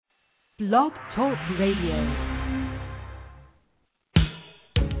Blog Talk Radio.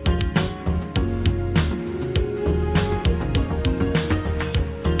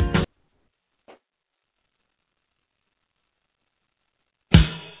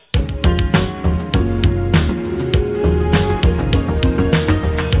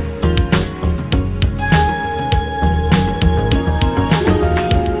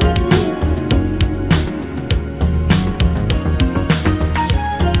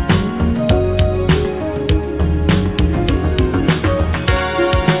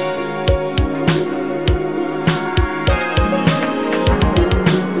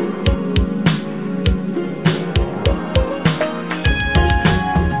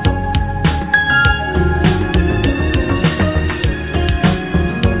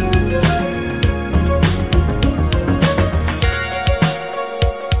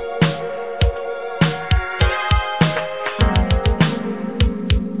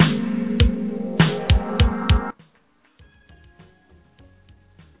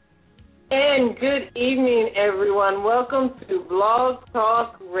 Welcome to Blog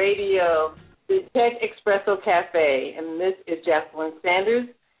Talk Radio, the Tech Espresso Cafe, and this is Jacqueline Sanders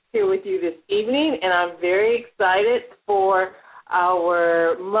here with you this evening, and I'm very excited for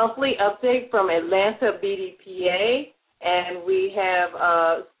our monthly update from Atlanta BDPA, and we have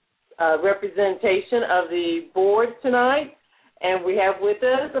a representation of the board tonight, and we have with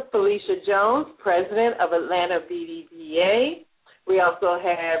us Felicia Jones, President of Atlanta BDPA. We also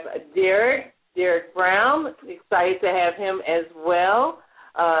have Derek Brown, excited to have him as well,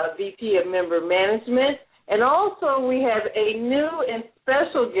 VP of Member Management. And also we have a new and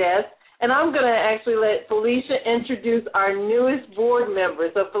special guest, and I'm going to actually let Felicia introduce our newest board member.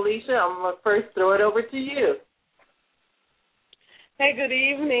 So, Felicia, I'm going to first throw it over to you. Hey, good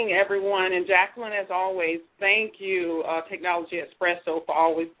evening, everyone. And Jacqueline, as always, thank you, Technology Espresso, for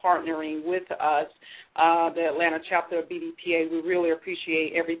always partnering with us, the Atlanta chapter of BDPA. We really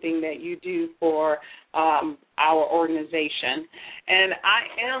appreciate everything that you do for our organization. And I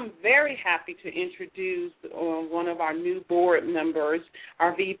am very happy to introduce one of our new board members,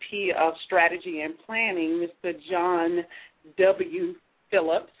 our VP of Strategy and Planning, Mr. John W.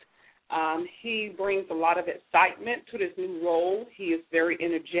 Phillips. He brings a lot of excitement to this new role. He is very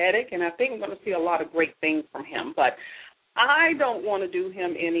energetic, and I think we're going to see a lot of great things from him. But I don't want to do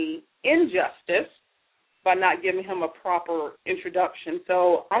him any injustice by not giving him a proper introduction.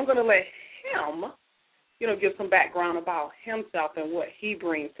 So I'm going to let him, give some background about himself and what he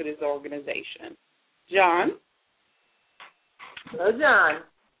brings to this organization. John? Hello, John.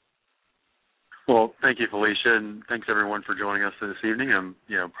 Well, thank you, Felicia, and thanks, everyone, for joining us this evening. I'm,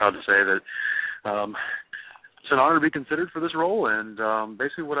 proud to say that it's an honor to be considered for this role, and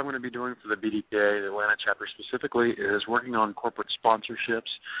basically what I'm going to be doing for the BDPA, the Atlanta chapter specifically, is working on corporate sponsorships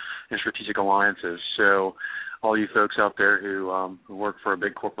and strategic alliances. So all you folks out there who work for a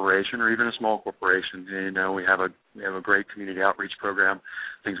big corporation or even a small corporation, we have a great community outreach program,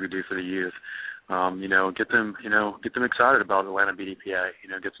 things we do for the youth. Get them excited about Atlanta BDPA.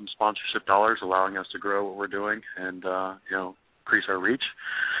 Get some sponsorship dollars, allowing us to grow what we're doing and increase our reach,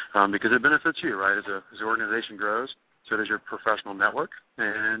 because it benefits you, right? As the organization grows, so does your professional network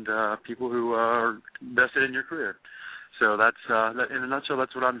and people who are invested in your career. So that's in a nutshell.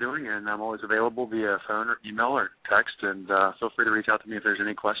 That's what I'm doing, and I'm always available via phone or email or text. And feel free to reach out to me if there's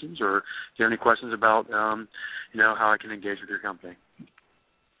any questions or if you have any questions about how I can engage with your company.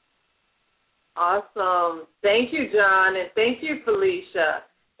 Awesome. Thank you, John, and thank you, Felicia.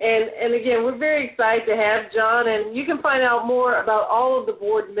 And again, we're very excited to have John, and you can find out more about all of the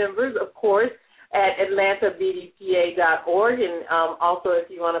board members, of course, at atlantabdpa.org, and also if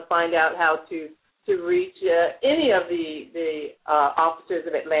you want to find out how to reach any of the officers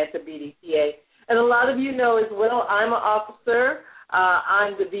of Atlanta BDPA. And a lot of you know as well, I'm an officer.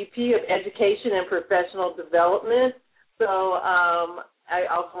 I'm the VP of Education and Professional Development. So I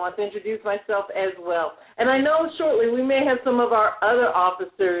also want to introduce myself as well. And I know shortly we may have some of our other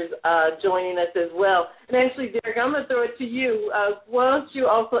officers joining us as well. And actually, Derek, I'm going to throw it to you. Why don't you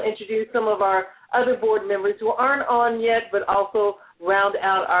also introduce some of our other board members who aren't on yet, but also round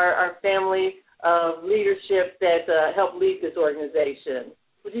out our family of leadership that help lead this organization.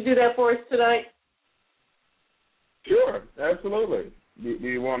 Would you do that for us tonight? Sure, absolutely. Do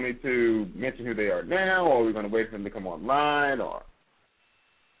you want me to mention who they are now, or are we going to wait for them to come online, or?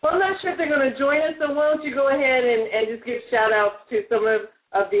 Well, I'm not sure if they're going to join us, so why don't you go ahead and just give shout-outs to some of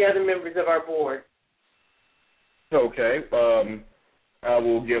the other members of our board. Okay. I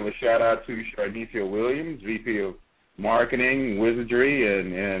will give a shout-out to Shardecia Williams, VP of Marketing, Wizardry,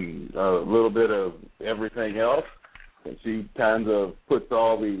 and a little bit of everything else. And she kind of puts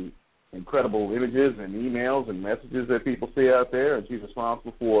all the incredible images and emails and messages that people see out there, and she's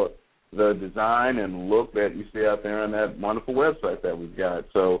responsible for the design and look that you see out there on that wonderful website that we've got.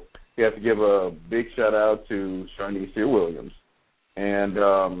 So we have to give a big shout-out to Sharnicia Williams. And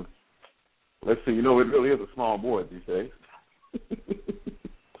let's see, it really is a small board these days.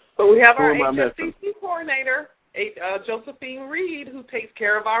 But we have our HSCC coordinator, Josephine Reed, who takes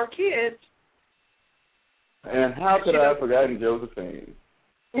care of our kids. And how could I have forgotten Josephine?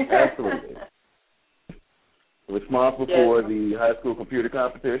 Absolutely. Responsible for the high school computer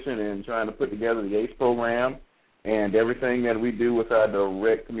competition and trying to put together the ACE program and everything that we do with our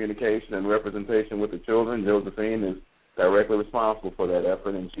direct communication and representation with the children. Josephine is directly responsible for that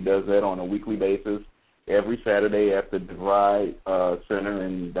effort, and she does that on a weekly basis every Saturday at the DeVry Center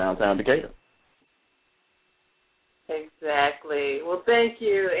in downtown Decatur. Exactly. Well, thank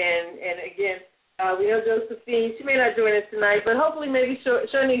you. And again, we know Josephine. She may not join us tonight, but hopefully maybe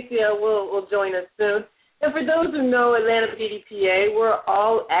Sharnicia will join us soon. And for those who know Atlanta BDPA, we're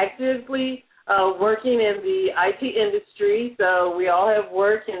all actively working in the IT industry. So we all have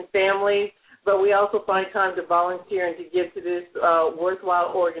work and families, but we also find time to volunteer and to give to this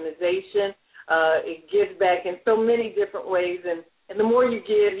worthwhile organization. It gives back in so many different ways, and the more you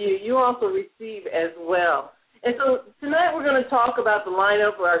give, you also receive as well. And so tonight we're going to talk about the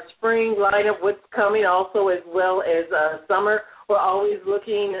lineup, our spring lineup, what's coming also, as well as summer. We're always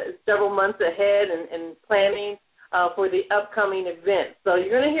looking several months ahead and planning for the upcoming events. So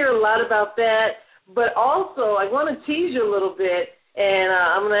you're going to hear a lot about that, but also I want to tease you a little bit, and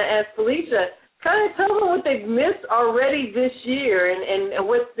I'm going to ask Felicia, kind of tell them what they've missed already this year and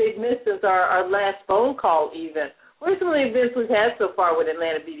what they've missed since our last phone call even. What are some of the events we've had so far with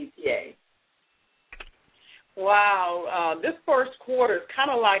Atlanta BDPA? Wow, this first quarter is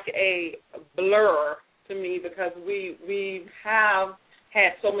kind of like a blur to me because we have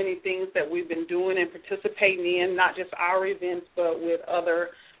had so many things that we've been doing and participating in, not just our events, but with other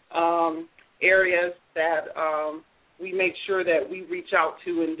areas that we make sure that we reach out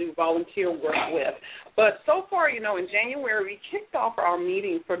to and do volunteer work with. But so far, in January, we kicked off our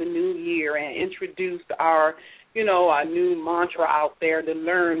meeting for the new year and introduced our new mantra out there to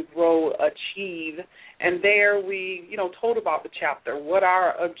learn, grow, achieve. And there we, told about the chapter, what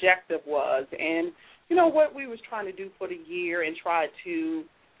our objective was, and, what we was trying to do for the year, and try to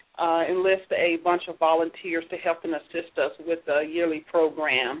enlist a bunch of volunteers to help and assist us with the yearly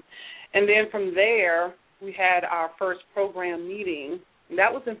program. And then from there, we had our first program meeting, and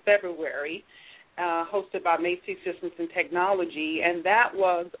that was in February, hosted by Macy Systems and Technology, and that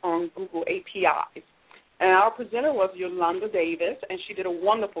was on Google APIs. And our presenter was Yolanda Davis, and she did a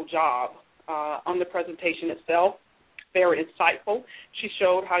wonderful job on the presentation itself, very insightful. She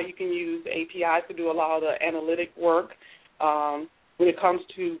showed how you can use APIs to do a lot of the analytic work when it comes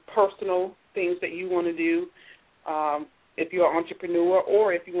to personal things that you want to do if you're an entrepreneur,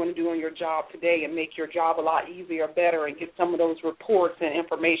 or if you want to do on your job today and make your job a lot easier, better, and get some of those reports and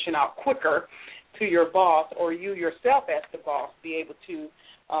information out quicker to your boss, or you yourself as the boss be able to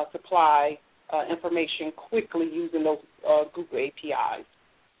supply information quickly using those Google APIs.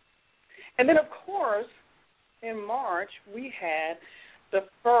 And then, of course, in March, we had the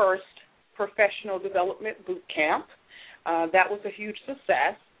first professional development boot camp. That was a huge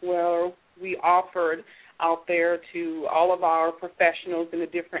success, where we offered out there to all of our professionals in the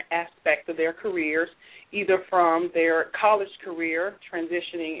different aspects of their careers, either from their college career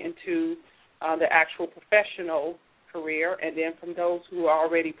transitioning into the actual professional career, and then from those who are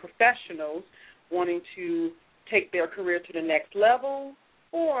already professionals wanting to take their career to the next level,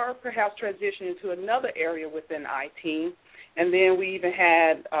 or perhaps transition into another area within IT. And then we even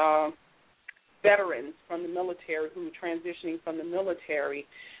had veterans from the military who were transitioning from the military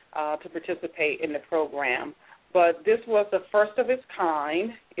to participate in the program. But this was the first of its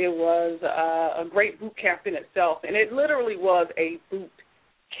kind. It was a great boot camp in itself, and it literally was a boot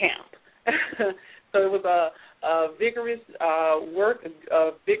camp. So it was a vigorous work,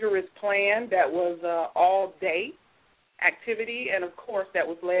 a vigorous plan that was all-day activity, and, of course, that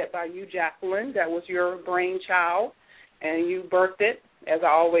was led by you, Jacqueline. That was your brainchild, and you birthed it, as I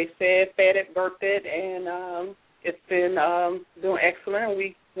always said, fed it, birthed it, and it's been doing excellent, and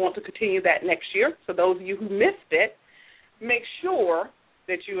we want to continue that next year. So those of you who missed it, make sure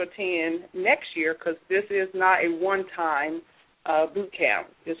that you attend next year, because this is not a one-time boot camp.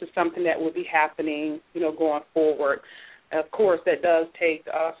 This is something that will be happening, going forward. Of course, that does take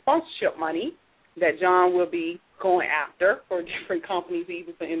sponsorship money that John will be going after for different companies,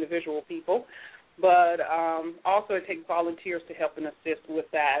 even for individual people. But also it takes volunteers to help and assist with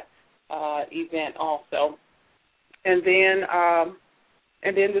that event also. And then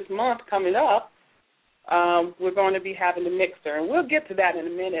And then this month coming up, we're going to be having the mixer. And we'll get to that in a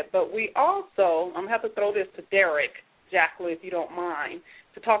minute. But we also, I'm going to have to throw this to Derek, Jacqueline, if you don't mind,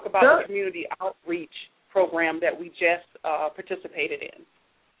 to talk about the community outreach program that we just participated in.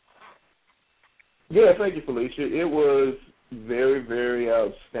 Yeah, thank you, Felicia. It was very, very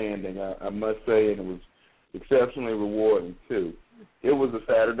outstanding, I must say, and it was exceptionally rewarding, too. It was a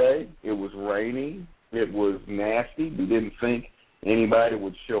Saturday. It was rainy. It was nasty. We didn't think anybody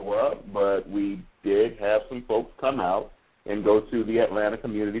would show up, but we did have some folks come out and go to the Atlanta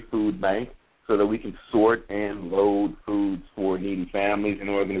Community Food Bank so that we can sort and load foods for needy families and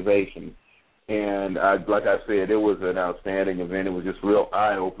organizations. And like I said, it was an outstanding event. It was just real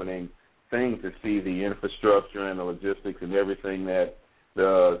eye-opening thing to see the infrastructure and the logistics and everything that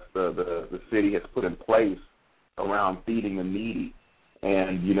the city has put in place around feeding the needy.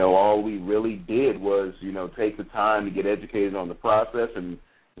 And, you know, all we really did was, you know, take the time to get educated on the process, and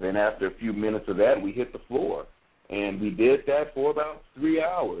then after a few minutes of that, we hit the floor. And we did that for about 3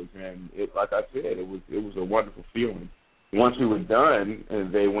 hours, and like I said, it was a wonderful feeling. Once we were done,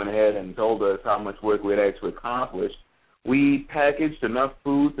 and they went ahead and told us how much work we had actually accomplished, we packaged enough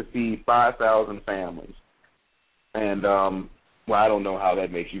food to feed 5,000 families. And, well, I don't know how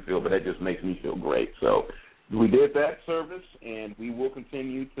that makes you feel, but that just makes me feel great. So we did that service, and we will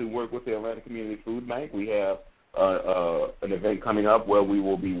continue to work with the Atlanta Community Food Bank. We have an event coming up where we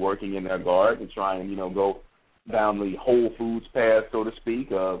will be working in their garden and try and, you know, go down the Whole Foods path, so to speak,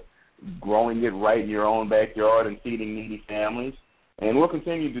 of growing it right in your own backyard and feeding needy families. And we'll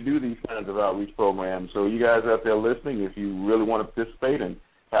continue to do these kinds of outreach programs. So you guys out there listening, if you really want to participate and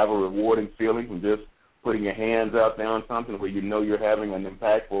have a rewarding feeling from just putting your hands out there on something where you know you're having an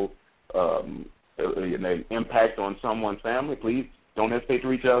impactful impact on someone's family, please don't hesitate to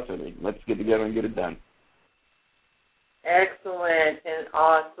reach out to me. Let's get together and get it done. Excellent and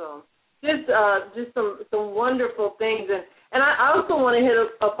awesome. Just some wonderful things. And I also want to hit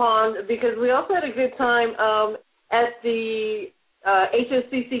upon, because we also had a good time at the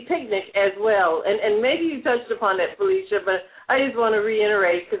HSCC picnic as well. And maybe you touched upon that, Felicia, but I just want to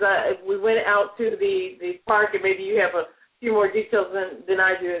reiterate, because we went out to the park, and maybe you have a few more details than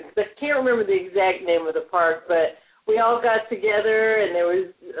I do. I can't remember the exact name of the park, but we all got together, and there was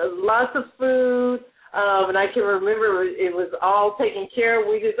lots of food, and I can remember it was all taken care of.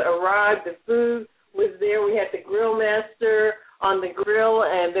 We just arrived, the food was there. We had the grill master on the grill,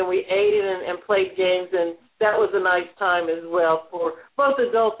 and then we ate it and played games, and that was a nice time as well for both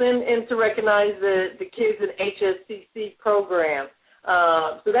adults and to recognize the kids in HSCC program.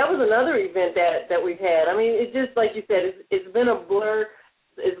 So that was another event that we've had. I mean, it just, like you said, it's been a blur.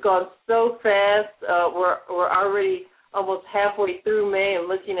 It's gone so fast. We're already almost halfway through May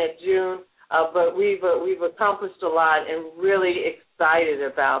and looking at June, but we've accomplished a lot and really excited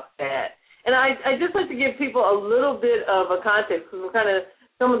about that. And I just like to give people a little bit of a context, because we're kind of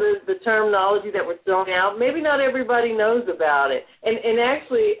some of the terminology that we're throwing out, maybe not everybody knows about it. And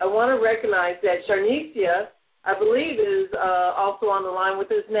actually, I want to recognize that Sharnicia, I believe, is also on the line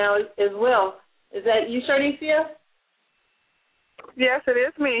with us now as well. Is that you, Sharnicia? Yes, it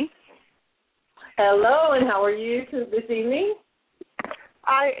is me. Hello, and how are you this evening?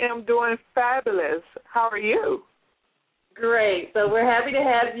 I am doing fabulous. How are you? Great. So we're happy to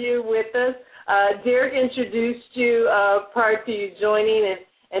have you with us. Derek introduced you prior to you joining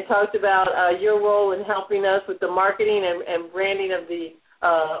and talked about your role in helping us with the marketing and branding of the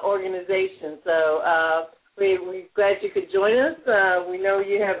organization. So we're glad you could join us. We know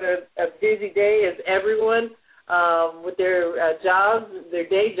you have a busy day, as everyone, with their jobs, their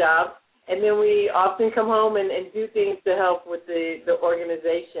day jobs, and then we often come home and do things to help with the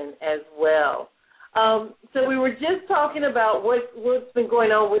organization as well. So we were just talking about what's been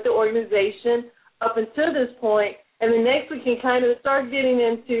going on with the organization up until this point, and then next we can kind of start getting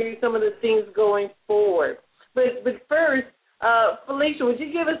into some of the things going forward. But first, Felicia, would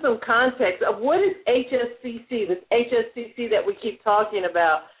you give us some context of what is HSCC, this HSCC that we keep talking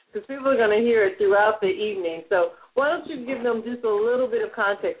about, because people are going to hear it throughout the evening. So why don't you give them just a little bit of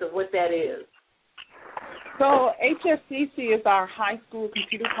context of what that is? So HSCC is our high school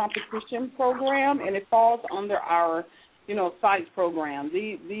computer competition program, and it falls under our, SITES program.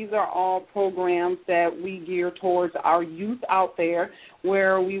 These are all programs that we gear towards our youth out there,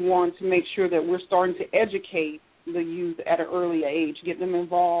 where we want to make sure that we're starting to educate the youth at an early age, get them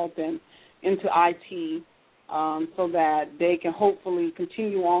involved into IT, so that they can hopefully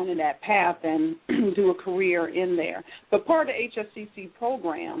continue on in that path and do a career in there. But part of the HSCC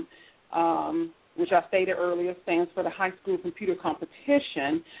program, which I stated earlier, stands for the High School Computer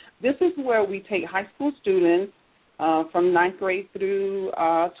Competition. This is where we take high school students from 9th grade through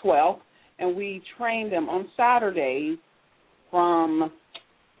 12th, and we train them on Saturdays from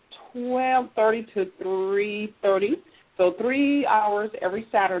 12:30 to 3:30, so 3 hours every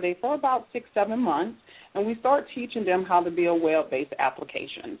Saturday for about 6-7 months, and we start teaching them how to build web-based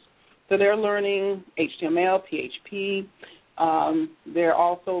applications. So they're learning HTML, PHP. They're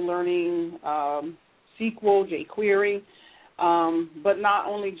also learning SQL, jQuery, but not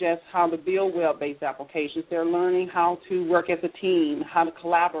only just how to build web-based applications. They're learning how to work as a team, how to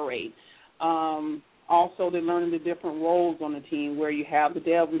collaborate. Also, they're learning the different roles on the team where you have the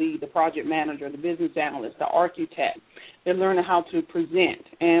dev lead, the project manager, the business analyst, the architect. They're learning how to present.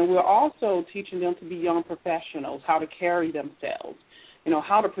 And we're also teaching them to be young professionals, how to carry themselves,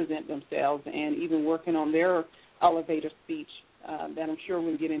 how to present themselves, and even working on their elevator speech that I'm sure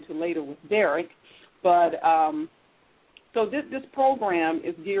we'll get into later with Derek. But so this program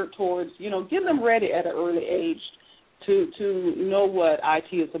is geared towards, getting them ready at an early age to know what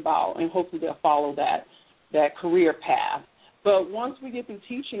IT is about, and hopefully they'll follow that career path. But once we get through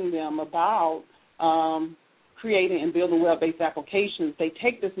teaching them about creating and building web-based applications, they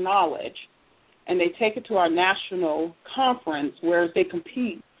take this knowledge and they take it to our national conference where they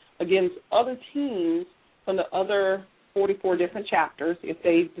compete against other teams from the other 44 different chapters if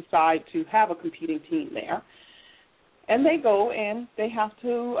they decide to have a competing team there. And they go and they have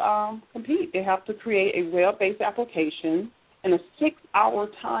to compete. They have to create a web-based application in a 6-hour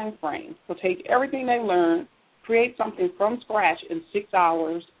time frame. So take everything they learn, create something from scratch in 6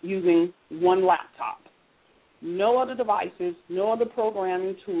 hours using one laptop. No other devices, no other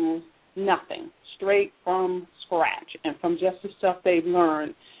programming tools, nothing. Straight from scratch and from just the stuff they've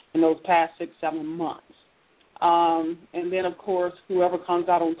learned in those past 6-7 months. And then, of course, whoever comes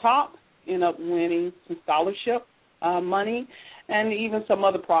out on top end up winning some scholarship money, and even some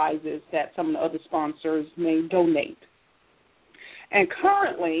other prizes that some of the other sponsors may donate. And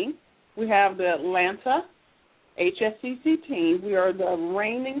currently, we have the Atlanta HSCC team. We are the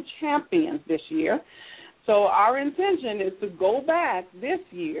reigning champions this year. So our intention is to go back this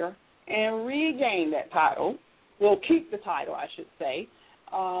year and regain that title. We'll keep the title, I should say,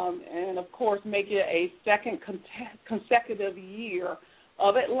 and, of course, make it a second consecutive year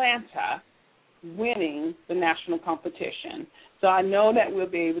of Atlanta winning the national competition. So I know that we'll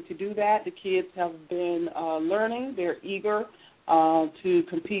be able to do that. The kids have been learning. They're eager to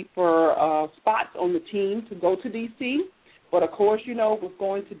compete for spots on the team to go to D.C. But, of course, with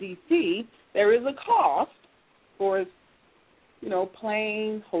going to D.C., there is a cost for,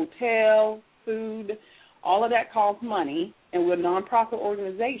 plane, hotel, food. All of that costs money, and we're a nonprofit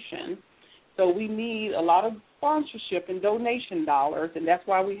organization. So we need a lot of sponsorship and donation dollars, and that's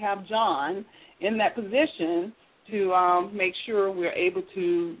why we have John in that position to make sure we're able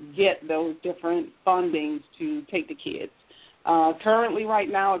to get those different fundings to take the kids. Currently, right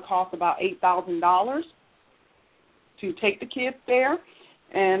now, it costs about $8,000 to take the kids there,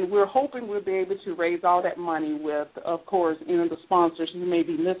 and we're hoping we'll be able to raise all that money with, of course, the sponsors who may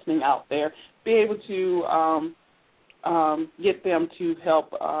be listening out there, be able to get them to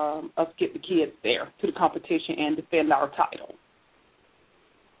help us get the kids there to the competition and defend our title.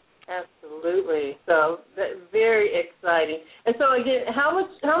 Absolutely. So that's very exciting. And so again, how much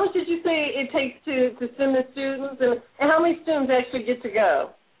did you say it takes to send the students, and how many students actually get to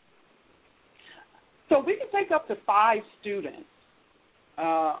go? So we can take up to 5 students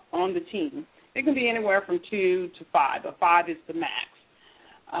on the team. It can be anywhere from 2 to 5, but 5 is the max.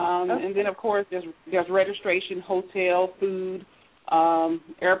 Okay. And then, of course, there's registration, hotel, food,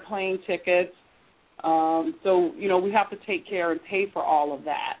 airplane tickets. So, we have to take care and pay for all of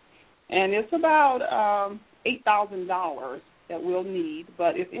that. And it's about $8,000 that we'll need.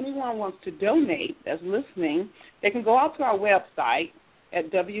 But if anyone wants to donate that's listening, they can go out to our website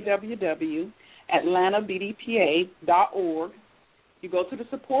at www.atlantabdpa.org. You go to the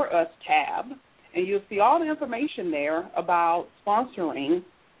Support Us tab, and you'll see all the information there about sponsoring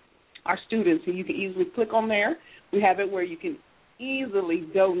our students. And you can easily click on there. We have it where you can easily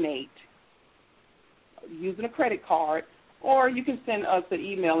donate using a credit card, or you can send us an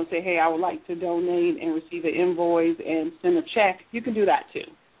email and say, hey, I would like to donate and receive an invoice and send a check. You can do that too.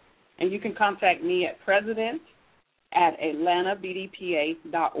 And you can contact me at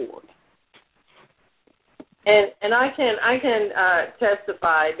president@atlantabdpa.org. And I can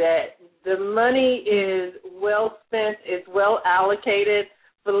testify that the money is well spent, it's well allocated.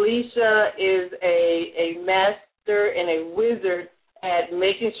 Felicia is a master and a wizard at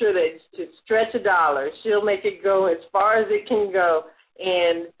making sure that to stretch a dollar, she'll make it go as far as it can go.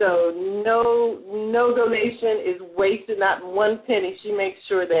 And so no donation is wasted, not one penny. She makes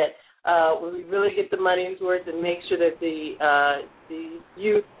sure that we really get the money's worth and make sure that the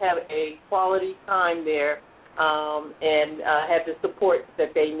youth have a quality time there and have the support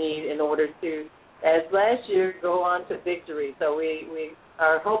that they need in order to, as last year, go on to victory. So we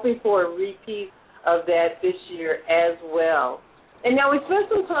are hoping for a repeat of that this year as well. And now we spent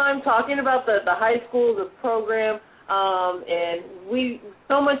some time talking about the high school, the program, and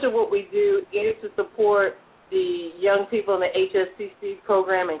so much of what we do is to support the young people in the HSCC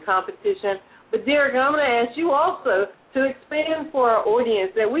program and competition. But, Derek, I'm going to ask you also to expand for our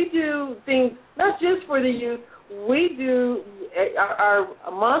audience that we do things not just for the youth. We do, our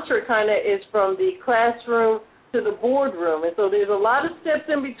mantra kind of is from the classroom to the boardroom. And so there's a lot of steps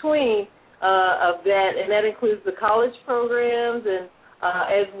in between of that, and that includes the college programs and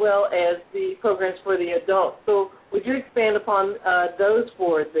as well as the programs for the adults. So would you expand upon those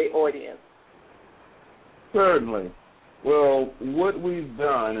for the audience? Certainly. Well, what we've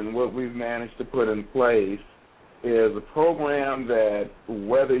done and what we've managed to put in place is a program that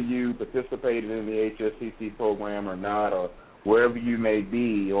whether you participated in the HSCC program or not, or wherever you may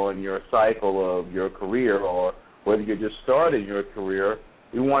be on your cycle of your career, or whether you're just starting your career,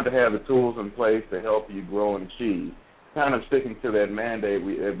 we want to have the tools in place to help you grow and achieve. Kind of sticking to that mandate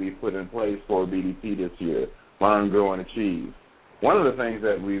that we put in place for BDP this year, learn, grow, and achieve. One of the things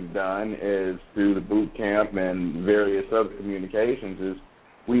that we've done is through the boot camp and various other communications is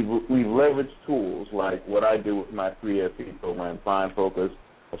we've leveraged tools like what I do with my 3FP program, find, focus,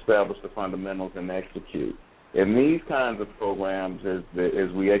 establish the fundamentals, and execute. In these kinds of programs,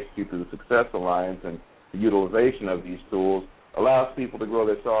 as we execute through the Success Alliance and the utilization of these tools, allows people to grow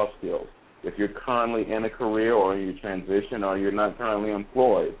their soft skills. If you're currently in a career or you transition or you're not currently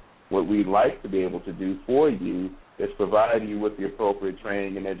employed, what we'd like to be able to do for you is provide you with the appropriate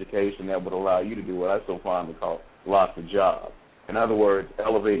training and education that would allow you to do what I so fondly call lots of jobs. In other words,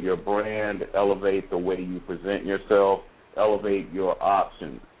 elevate your brand, elevate the way you present yourself, elevate your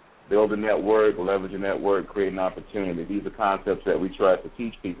options. Build a network, leverage a network, create an opportunity. These are concepts that we try to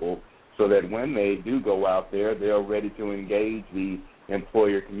teach people so that when they do go out there, they're ready to engage the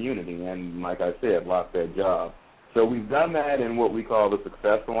employer community and, like I said, lock their job. So we've done that in what we call the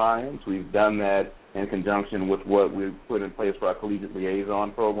Success Alliance. We've done that in conjunction with what we've put in place for our Collegiate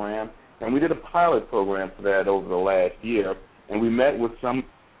Liaison program. And we did a pilot program for that over the last year, and we met with some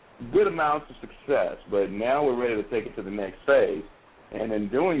good amounts of success. But now we're ready to take it to the next phase. And in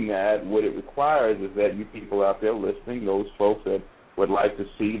doing that, what it requires is that you people out there listening, those folks that would like to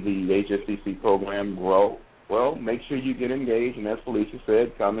see the HSCC program grow, well, make sure you get engaged, and as Felicia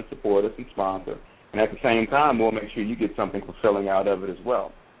said, come and support us and sponsor. And at the same time, we'll make sure you get something fulfilling out of it as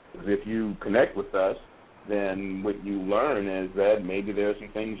well. Because if you connect with us, then what you learn is that maybe there are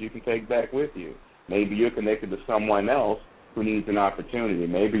some things you can take back with you. Maybe you're connected to someone else who needs an opportunity.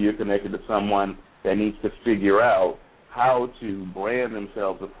 Maybe you're connected to someone that needs to figure out how to brand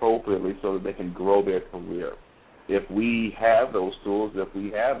themselves appropriately so that they can grow their career. If we have those tools, if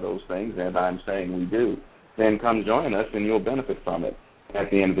we have those things, and I'm saying we do, then come join us and you'll benefit from it. At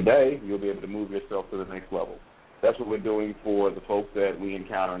the end of the day, you'll be able to move yourself to the next level. That's what we're doing for the folks that we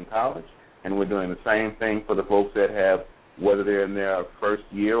encounter in college, and we're doing the same thing for the folks that have, whether they're in their first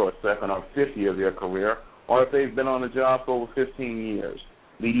year or second or fifth year of their career, or if they've been on the job for over 15 years.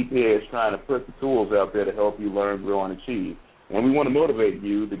 BDPA is trying to put the tools out there to help you learn, grow, and achieve. And we want to motivate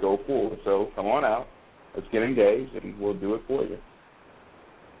you to go forward. So come on out. Let's get engaged, and we'll do it for you.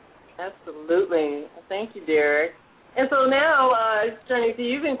 Absolutely. Thank you, Derek. And so now, turning to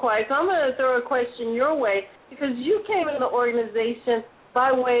you, been quiet, so I'm going to throw a question your way, because you came in the organization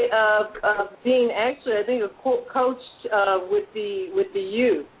by way of being actually, I think, a coach with the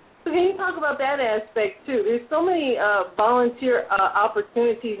youth. So can you talk about that aspect, too? There's so many volunteer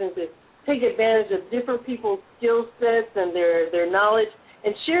opportunities and to take advantage of different people's skill sets and their knowledge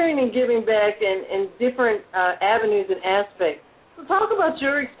and sharing and giving back in different avenues and aspects. So talk about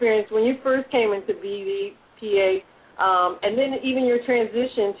your experience when you first came into BDPA and then even your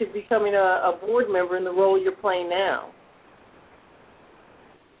transition to becoming a board member in the role you're playing now.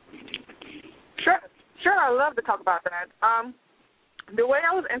 Sure, I'd love to talk about that. The way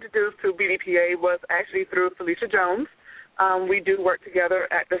I was introduced to BDPA was actually through Felicia Jones. We do work together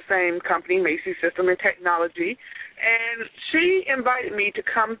at the same company, Macy's System and Technology, and she invited me to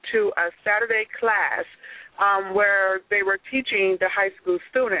come to a Saturday class where they were teaching the high school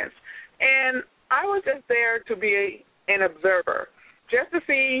students. And I was just there to be an observer, just to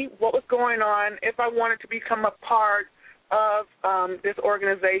see what was going on, if I wanted to become a part of this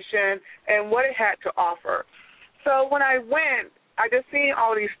organization and what it had to offer. So when I went, I just seen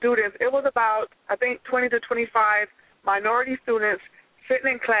all these students. It was about, I think, 20 to 25 minority students,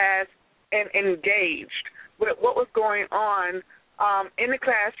 sitting in class and engaged with what was going on in the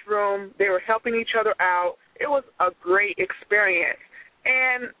classroom. They were helping each other out. It was a great experience.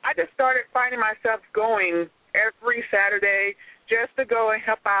 And I just started finding myself going every Saturday just to go and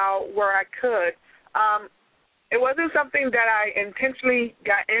help out where I could. It wasn't something that I intentionally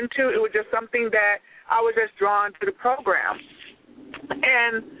got into. It was just something that I was just drawn to the program.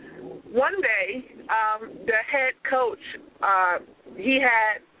 And one day, the head coach, he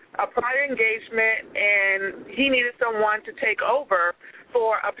had a prior engagement, and he needed someone to take over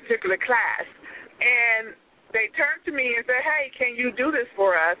for a particular class. And they turned to me and said, hey, can you do this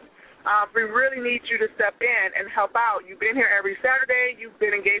for us? We really need you to step in and help out. You've been here every Saturday. You've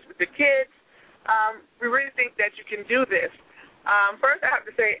been engaged with the kids. We really think that you can do this. First, I have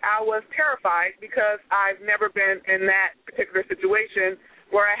to say I was terrified because I've never been in that particular situation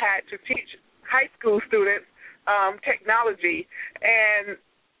where I had to teach high school students technology,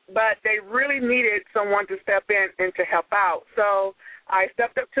 but they really needed someone to step in and to help out. So I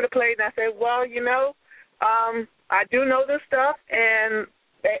stepped up to the plate and I said, well, I do know this stuff, and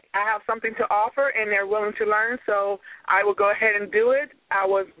I have something to offer, and they're willing to learn, so I will go ahead and do it. I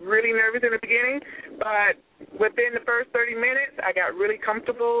was really nervous in the beginning, but within the first 30 minutes, I got really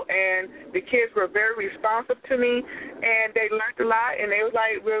comfortable, and the kids were very responsive to me, and they learned a lot, and they was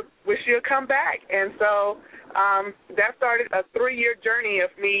like, wish you'd come back. And so that started a 3-year journey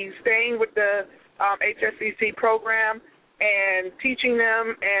of me staying with the HSCC program and teaching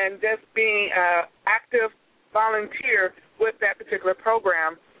them and just being an active volunteer with that particular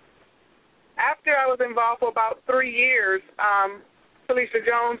program. After I was involved for about 3 years, Felicia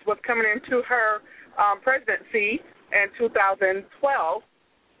Jones was coming into her presidency in 2012,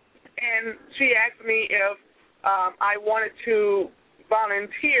 and she asked me if I wanted to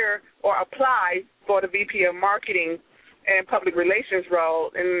volunteer or apply for the VP of Marketing and Public Relations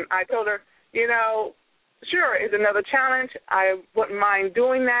role. And I told her, sure, it's another challenge. I wouldn't mind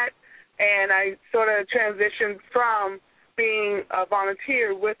doing that. And I sort of transitioned from being a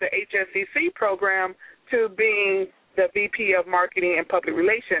volunteer with the HSCC program to being the VP of Marketing and Public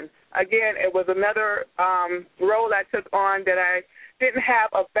Relations. Again, it was another role I took on that I didn't have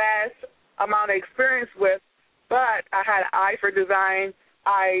a vast amount of experience with, but I had an eye for design.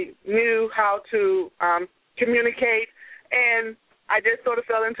 I knew how to communicate, and I just sort of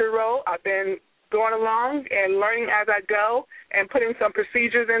fell into the role. I've been going along and learning as I go and putting some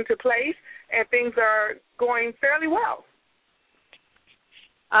procedures into place, and things are going fairly well.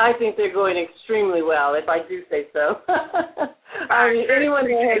 I think they're going extremely well, if I do say so. I mean, anyone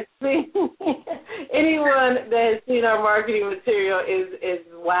that has seen our marketing material is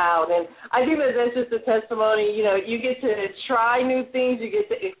wowed, and I think that's just a testimony. You get to try new things, you get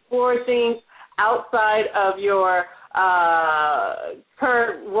to explore things outside of your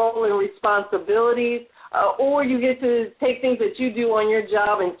current role and responsibilities, or you get to take things that you do on your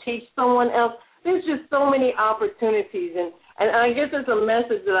job and teach someone else. There's just so many opportunities, and I guess it's a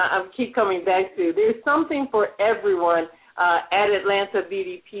message that I keep coming back to. There's something for everyone at Atlanta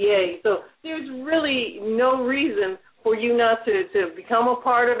BDPA, so there's really no reason for you not to become a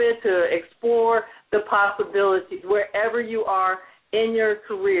part of it, to explore the possibilities wherever you are in your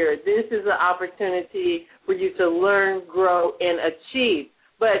career. This is an opportunity for you to learn, grow, and achieve.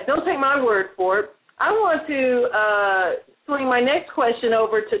 But don't take my word for it. I want to swing my next question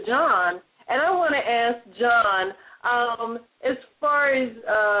over to John, and I want to ask John, as far as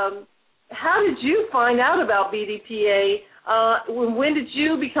how did you find out about BDPA? When did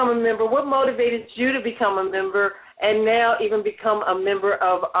you become a member? What motivated you to become a member and now even become a member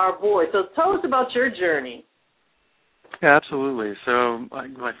of our board? So tell us about your journey. Yeah, absolutely. So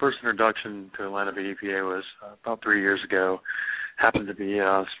my first introduction to Atlanta BDPA was about 3 years ago. Happened to be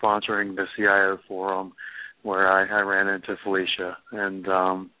sponsoring the CIO forum where I ran into Felicia. And,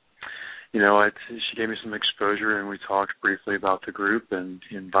 she gave me some exposure, and we talked briefly about the group, and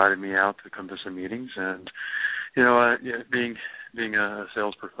he invited me out to come to some meetings. And, being a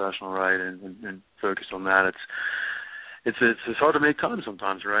sales professional, right, and focused on that, it's hard to make time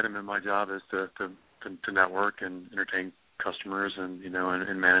sometimes, right? I mean, my job is to network and entertain customers and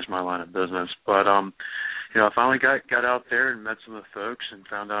manage my line of business. But I finally got out there and met some of the folks and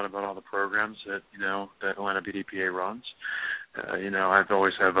found out about all the programs that that Atlanta BDPA runs. I've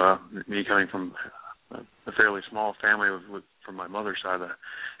always have me coming from a fairly small family from my mother's side,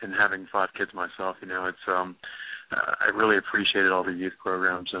 and having 5 kids myself. I really appreciated all the youth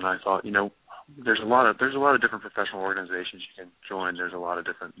programs, and I thought there's a lot of different professional organizations you can join. There's a lot of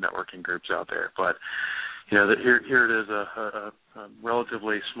different networking groups out there, but here it is a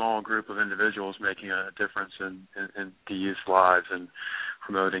relatively small group of individuals making a difference in the youth's lives and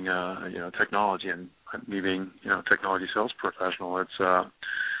promoting technology. And me being a technology sales professional, it's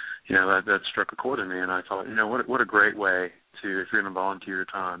that struck a chord in me, and I thought, what a great way to, if you're going to volunteer your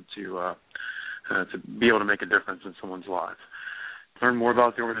time, to be able to make a difference in someone's life. Learned more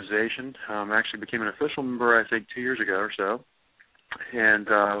about the organization. Actually became an official member, I think, 2 years ago or so, and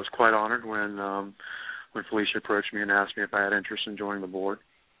I was quite honored when Felicia approached me and asked me if I had interest in joining the board.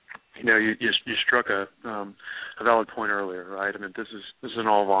 You struck a valid point earlier, right? I mean, this is an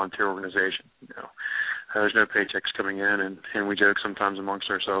all-volunteer organization. There's no paychecks coming in, and we joke sometimes amongst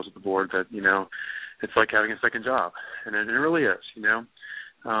ourselves at the board that it's like having a second job, and it really is.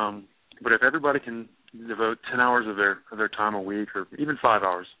 But if everybody can devote 10 hours of their time a week, or even 5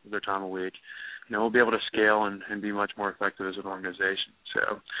 hours of their time a week, we'll be able to scale and be much more effective as an organization.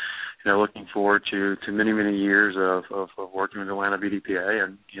 So, looking forward to many, many years of working with Atlanta BDPA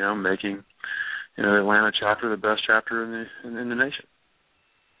and, making, the Atlanta chapter the best chapter in the nation.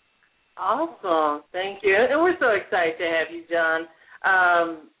 Awesome. Thank you. And we're so excited to have you, John.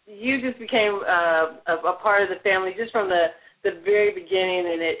 You just became a part of the family just from the very beginning,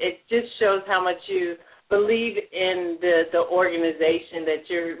 and it just shows how much you believe in the organization, that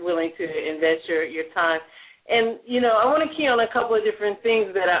you're willing to invest your time. And, I want to key on a couple of different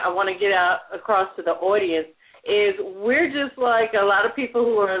things that I want to get across to the audience. Is we're just like a lot of people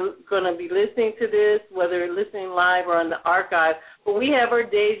who are going to be listening to this, whether listening live or on the archive, but we have our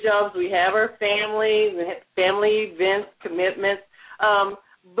day jobs, we have our families, we have family events, commitments,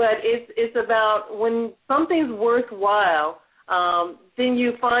 but it's about when something's worthwhile, then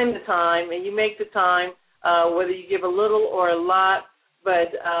you find the time and you make the time, whether you give a little or a lot,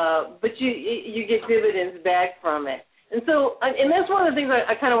 but you get dividends back from it. And so, and that's one of the things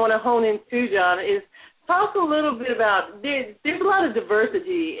I kind of want to hone into, John, is talk a little bit about, there's a lot of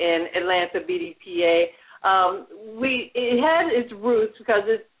diversity in Atlanta BDPA. It had its roots because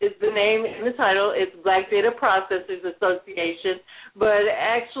it's the name and the title, it's Black Data Processors Association, but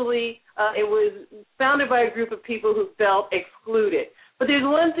actually it was founded by a group of people who felt excluded. But there's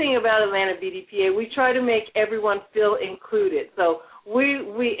one thing about Atlanta BDPA, we try to make everyone feel included. So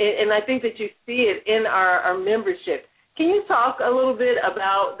and I think that you see it in our membership. Can you talk a little bit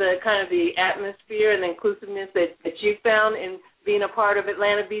about the kind of the atmosphere and the inclusiveness that you found in being a part of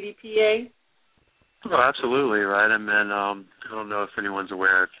Atlanta BDPA? Oh, absolutely, right. I mean, I don't know if anyone's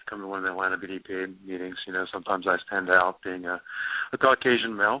aware, if you come to one of the Atlanta BDPA meetings, sometimes I stand out being a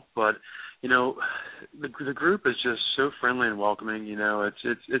Caucasian male, but, the group is just so friendly and welcoming.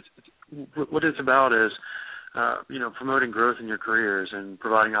 It's what it's about is, promoting growth in your careers and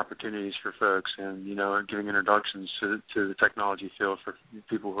providing opportunities for folks and, giving introductions to the technology field for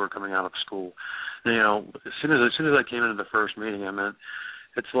people who are coming out of school. And, as soon as I came into the first meeting,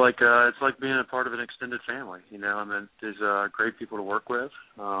 it's like being a part of an extended family. There's great people to work with,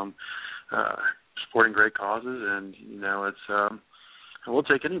 supporting great causes, and we'll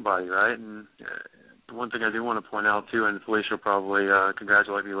take anybody, right? And the one thing I do want to point out too, and Felicia will probably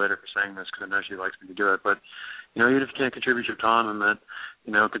congratulate me later for saying this because I know she likes me to do it, but even if you can't contribute your time,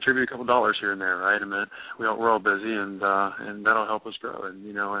 contribute a couple dollars here and there, right? We're all busy, and that'll help us grow, and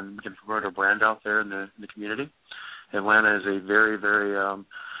and we can promote our brand out there in the community. Atlanta is a very, very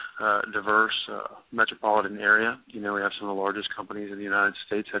diverse metropolitan area. We have some of the largest companies in the United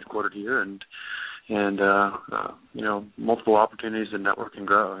States headquartered here, and multiple opportunities to network and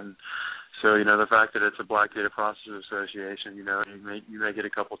grow. And so, the fact that it's a Black Data Processors Association, you may get a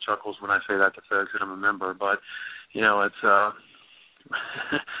couple chuckles when I say that to folks that I'm a member, but it's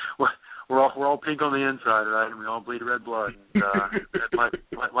we're all pink on the inside, right? And we all bleed red blood. And,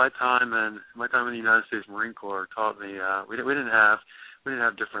 my time in the United States Marine Corps taught me we didn't have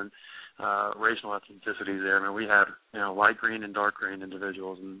different racial ethnicities there. We had light green and dark green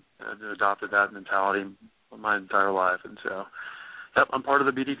individuals, and I adopted that mentality my entire life. And so, I'm part of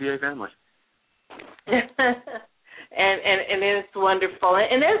the BDPA family. and it's wonderful.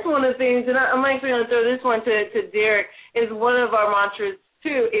 And that's one of the things, and I'm actually going to throw this one to Derek, is one of our mantras,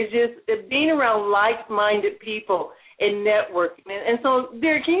 too, is just being around like-minded people and networking. And so,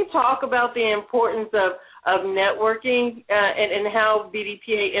 Derek, can you talk about the importance of networking and how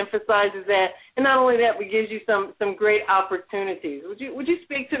BDPA emphasizes that? And not only that, but gives you some great opportunities. Would you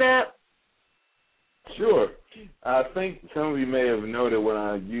speak to that? Sure. I think some of you may have noted when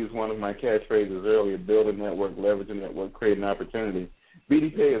I used one of my catchphrases earlier, build a network, leverage a network, create an opportunity.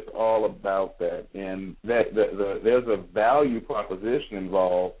 BDPA is all about that, and there's a value proposition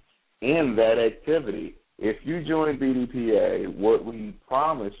involved in that activity. If you join BDPA, what we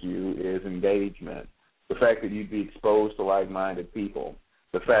promise you is engagement. the fact that you'd be exposed to like-minded people,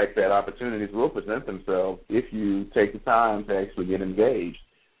 the fact that opportunities will present themselves if you take the time to actually get engaged.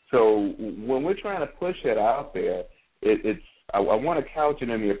 So when we're trying to push it out there, I want to couch it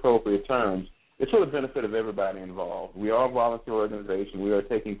in the appropriate terms. It's for the benefit of everybody involved. We are a volunteer organization. We are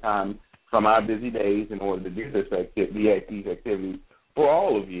taking time from our busy days in order to do these activities for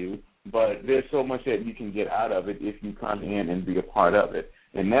all of you, but there's so much that you can get out of it if you come in and be a part of it.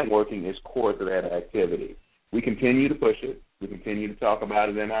 And networking is core to that activity. We continue to push it. We continue to talk about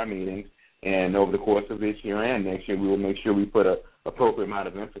it in our meetings. And over the course of this year and next year, we will make sure we put an appropriate amount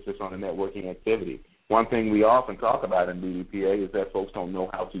of emphasis on the networking activity. One thing we often talk about in BDPA is that folks don't know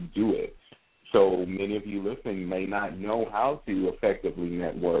how to do it. So many of you listening may not know how to effectively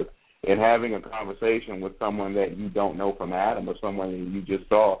network. And having a conversation with someone that you don't know from Adam or someone that you just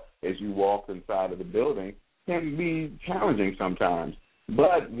saw as you walked inside of the building can be challenging sometimes.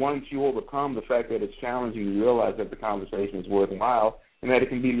 But once you overcome the fact that it's challenging, you realize that the conversation is worthwhile and that it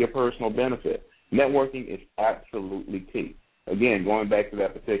can be to your personal benefit. Networking is absolutely key. Again, going back to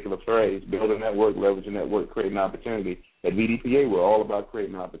that particular phrase, build a network, leverage a network, create an opportunity. At BDPA, we're all about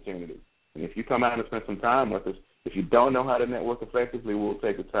creating opportunity. And if you come out and spend some time with us, if you don't know how to network effectively, we'll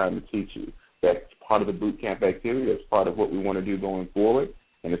take the time to teach you. That's part of the boot camp activity. That's part of what we want to do going forward.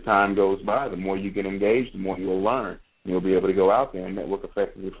 And as time goes by, the more you get engaged, the more you'll learn. And you'll be able to go out there and network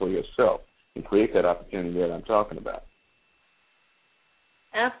effectively for yourself and create that opportunity that I'm talking about.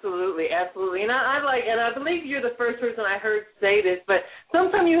 Absolutely, absolutely. And I believe you're the first person I heard say this, but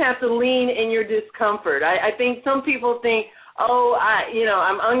sometimes you have to lean in your discomfort. I think some people think,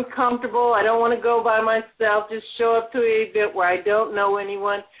 I'm uncomfortable. I don't want to go by myself, just show up to an event where I don't know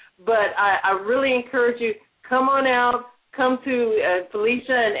anyone. But I really encourage you, come on out, come to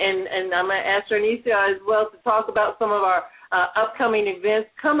Felicia, and I'm going to ask Jarnicia as well to talk about some of our upcoming events.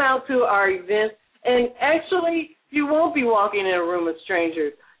 Come out to our events, and actually you won't be walking in a room of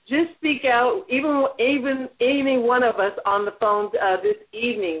strangers. Just speak out, even any one of us on the phone this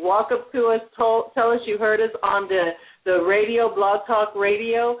evening. Walk up to us, tell us you heard us on the radio, Blog Talk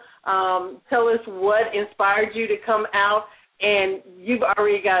Radio. Tell us what inspired you to come out, and you've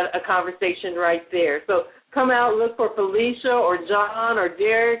already got a conversation right there. So come out, look for Felicia or John or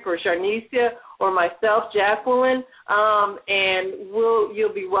Derek or Sharnicia or myself, Jacqueline, and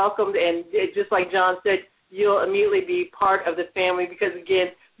you'll be welcomed. And just like John said, you'll immediately be part of the family because, again,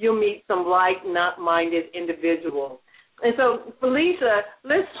 you'll meet some like-minded individuals. And so, Felicia,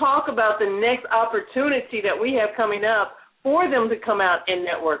 let's talk about the next opportunity that we have coming up for them to come out and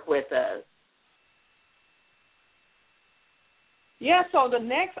network with us. Yeah, so the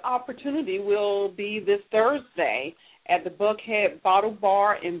next opportunity will be this Thursday at the Buckhead Bottle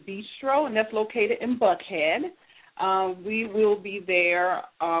Bar and Bistro, and that's located in Buckhead. We will be there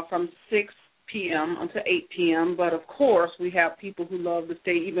from 6 p.m. until 8 p.m., but of course we have people who love to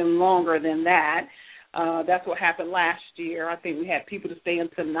stay even longer than that. That's what happened last year. I think we had people to stay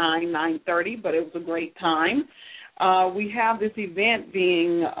until 9:30, but it was a great time. We have this event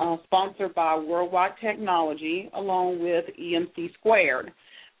being sponsored by Worldwide Technology along with EMC Squared.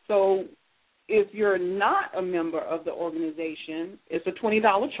 So if you're not a member of the organization, it's a $20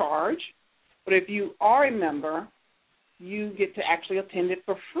 charge, but if you are a member, you get to actually attend it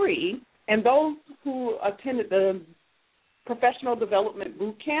for free. And those who attended the Professional Development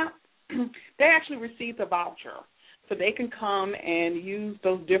Boot Camp, they actually received a voucher. So they can come and use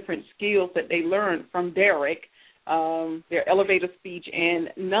those different skills that they learned from Derek, their elevator speech and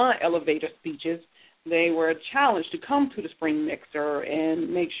non-elevator speeches. They were challenged to come to the Spring Mixer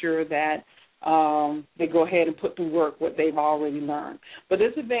and make sure that they go ahead and put to work what they've already learned. But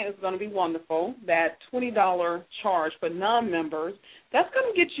this event is going to be wonderful. That $20 charge for non-members, that's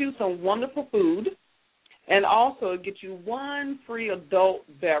going to get you some wonderful food and also get you one free adult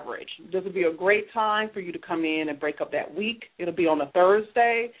beverage. This will be a great time for you to come in and break up that week. It'll be on a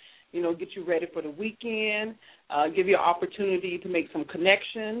Thursday, get you ready for the weekend, give you an opportunity to make some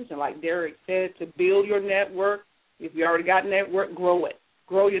connections, and like Derek said, to build your network. If you already got a network, grow it.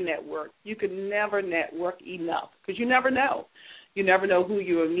 Grow your network. You can never network enough because you never know. You never know who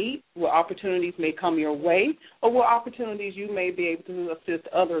you will meet, what opportunities may come your way, or what opportunities you may be able to assist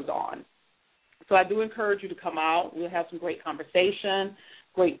others on. So I do encourage you to come out. We'll have some great conversation,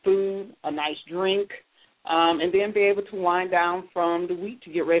 great food, a nice drink, and then be able to wind down from the week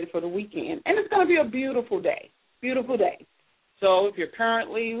to get ready for the weekend. And it's going to be a beautiful day, beautiful day. So if you're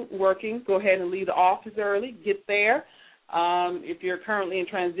currently working, go ahead and leave the office early, get there. If you're currently in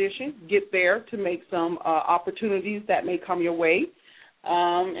transition, get there to make some opportunities that may come your way.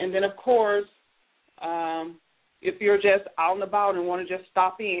 And then, of course, if you're just out and about and want to just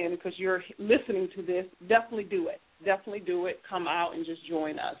stop in because you're listening to this, definitely do it. Definitely do it. Come out and just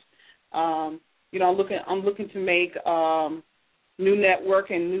join us. You know, I'm looking to make new network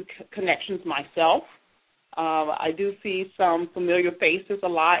and new connections myself. I do see some familiar faces a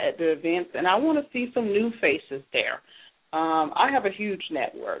lot at the events, and I want to see some new faces there. I have a huge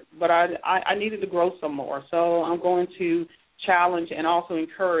network, but I needed to grow some more. So I'm going to challenge and also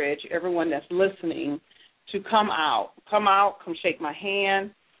encourage everyone that's listening to come out. Come out, come shake my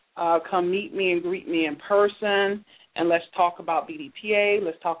hand, come meet me and greet me in person, and let's talk about BDPA.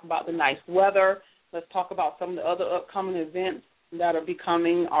 Let's talk about the nice weather. Let's talk about some of the other upcoming events that are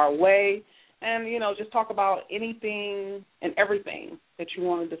becoming our way. And, you know, just talk about anything and everything that you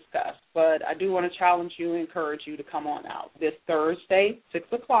want to discuss. But I do want to challenge you and encourage you to come on out this Thursday, 6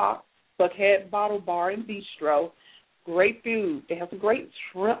 o'clock, Buckhead Bottle Bar and Bistro. Great food. They have some great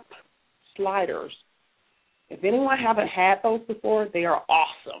shrimp sliders. If anyone haven't had those before, they are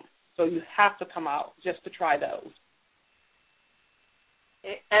awesome. So you have to come out just to try those.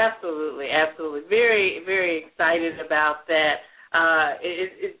 Absolutely, absolutely. Very, very excited about that.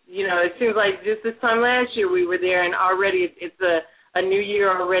 It seems like just this time last year we were there, and already it's a new year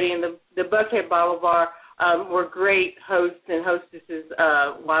already, and the Buckhead Bottle Bar were great hosts and hostesses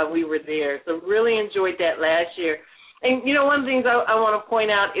while we were there. So really enjoyed that last year. And, you know, one of the things I want to point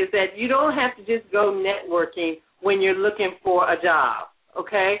out is that you don't have to just go networking when you're looking for a job,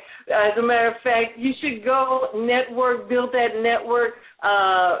 okay? As a matter of fact, you should go network, build that network,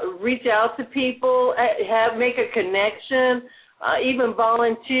 reach out to people, make a connection, even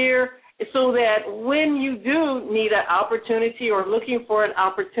volunteer, so that when you do need an opportunity or looking for an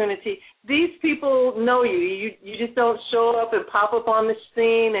opportunity, these people know you. You just don't show up and pop up on the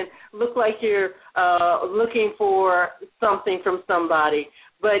scene and look like you're looking for something from somebody.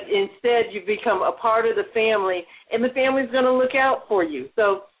 But instead, you become a part of the family, and the family's going to look out for you.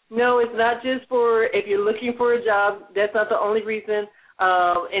 So, no, it's not just for if you're looking for a job. That's not the only reason.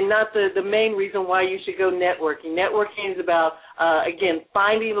 And not the main reason why you should go networking. Networking is about, again,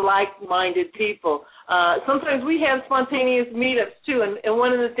 finding like-minded people. Sometimes we have spontaneous meetups, too, and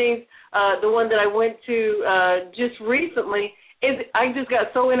one of the things, the one that I went to just recently, is I just got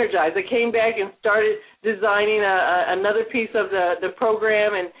so energized. I came back and started designing another piece of the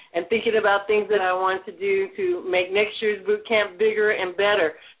program and thinking about things that I wanted to do to make next year's boot camp bigger and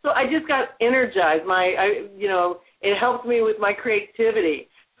better. So I just got energized. It helps me with my creativity.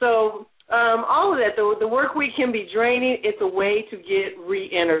 So all of that, the work week can be draining. It's a way to get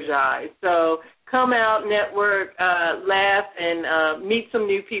re-energized. So come out, network, laugh, and meet some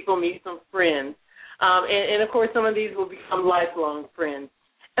new people, meet some friends. And, of course, some of these will become lifelong friends.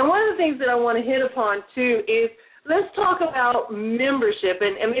 And one of the things that I want to hit upon, too, is let's talk about membership.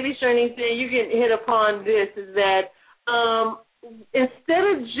 And maybe, Charlene, you can hit upon this, is that instead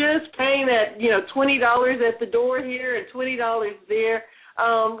of just paying that, $20 at the door here and $20 there,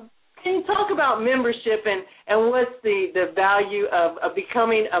 can you talk about membership and what's the value of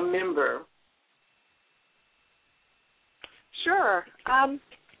becoming a member? Sure.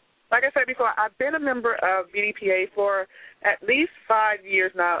 Like I said before, I've been a member of BDPA for at least 5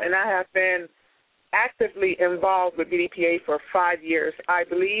 years now, and I have been actively involved with BDPA for 5 years. I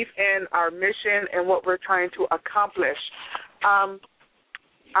believe in our mission and what we're trying to accomplish.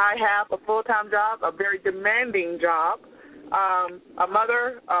 I have a full-time job, a very demanding job, a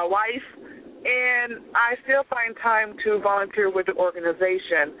mother, a wife, and I still find time to volunteer with the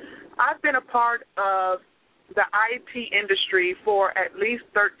organization. I've been a part of the IT industry for at least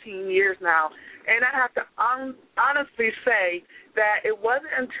 13 years now, and I have to honestly say that it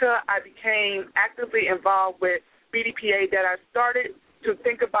wasn't until I became actively involved with BDPA that I started to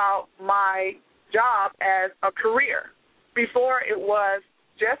think about my job as a career. Before, it was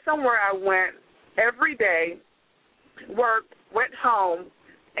just somewhere I went every day, worked, went home,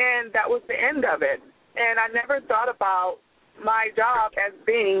 and that was the end of it. And I never thought about my job as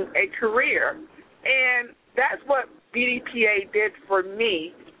being a career. And that's what BDPA did for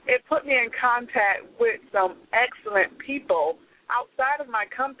me. It put me in contact with some excellent people outside of my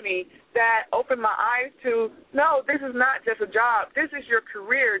company that opened my eyes to, no, this is not just a job. This is your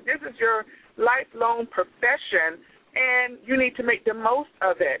career. This is your lifelong profession, and you need to make the most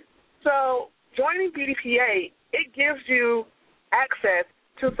of it. So joining BDPA, it gives you access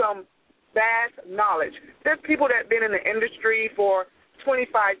to some vast knowledge. There's people that have been in the industry for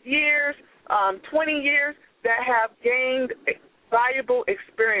 25 years, 20 years, that have gained valuable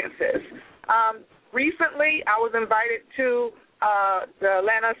experiences. Recently, I was invited to the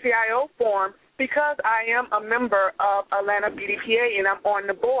Atlanta CIO Forum because I am a member of Atlanta BDPA and I'm on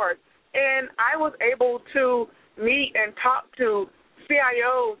the board. And I was able to meet and talk to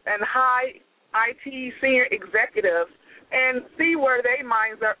CIOs and high IT senior executives and see where their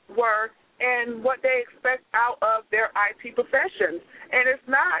minds were and what they expect out of their IT professions. And it's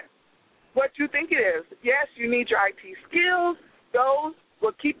not what you think it is. Yes, you need your IT skills. Those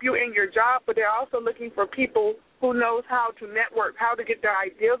will keep you in your job, but they're also looking for people who knows how to network, how to get their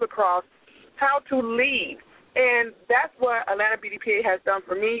ideas across, how to lead. And that's what Atlanta BDPA has done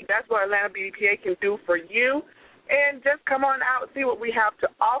for me. That's what Atlanta BDPA can do for you. And just come on out and see what we have to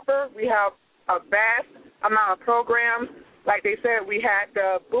offer. We have a vast amount of programs. Like they said, we had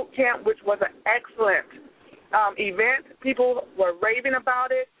the boot camp, which was an excellent event. People were raving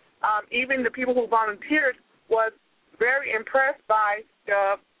about it. Even the people who volunteered was very impressed by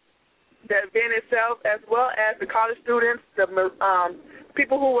the event itself, as well as the college students, the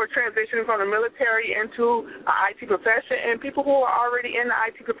people who were transitioning from the military into an IT profession, and people who are already in the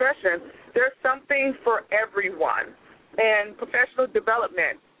IT profession. There's something for everyone, and professional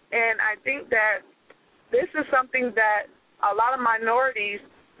development. And I think that this is something that a lot of minorities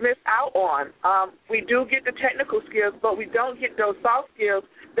miss out on. We do get the technical skills, but we don't get those soft skills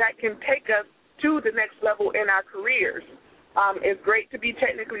that can take us to the next level in our careers. It's great to be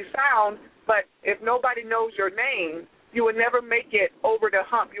technically sound, but if nobody knows your name, you will never make it over the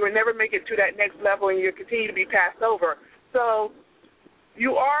hump. You will never make it to that next level, and you'll continue to be passed over. So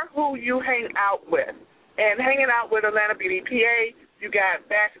you are who you hang out with. And hanging out with Atlanta BDPA, you got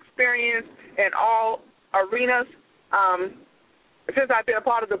vast experience in all arenas. Since I've been a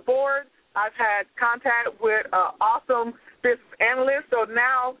part of the board, I've had contact with awesome business analysts, so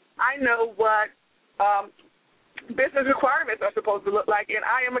now I know what business requirements are supposed to look like, and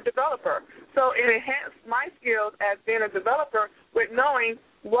I am a developer. So it enhanced my skills as being a developer with knowing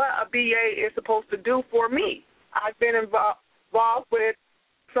what a BA is supposed to do for me. I've been involved with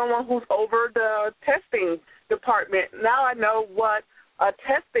someone who's over the testing department. Now I know what a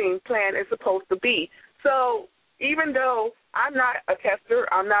testing plan is supposed to be. So even though I'm not a tester,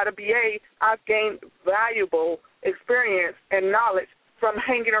 I'm not a BA, I've gained valuable experience and knowledge from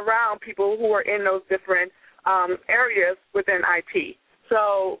hanging around people who are in those different areas within IT.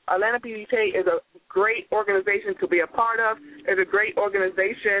 So Atlanta BDPA is a great organization to be a part of. It's a great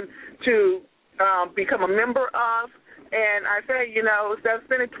organization to become a member of. And I say, instead of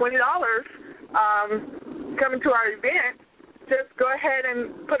spending $20 coming to our event, just go ahead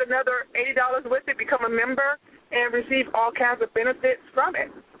and put another $80 with it, become a member, and receive all kinds of benefits from it.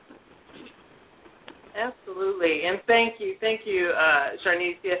 Absolutely, and thank you,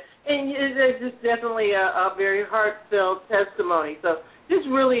 Sharnicia. And it's just definitely a very heartfelt testimony. So just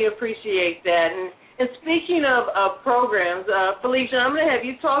really appreciate that. And speaking of programs, Felicia, I'm going to have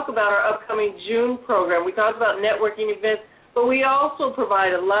you talk about our upcoming June program. We talked about networking events, but we also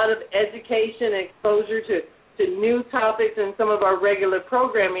provide a lot of education and exposure to new topics and some of our regular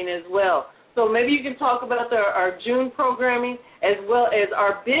programming as well. So maybe you can talk about our June programming as well as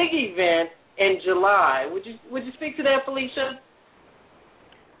our big event in July. Would you speak to that, Felicia?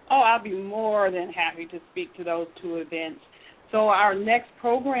 Oh, I'll be more than happy to speak to those two events. So our next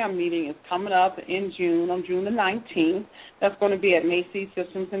program meeting is coming up in June, on June the 19th. That's going to be at Macy's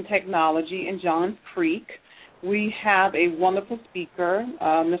Systems and Technology in Johns Creek. We have a wonderful speaker,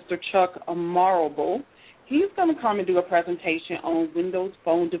 Mr. Chuck Marable. He's going to come and do a presentation on Windows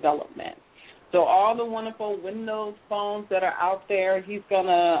Phone development. So all the wonderful Windows phones that are out there, he's going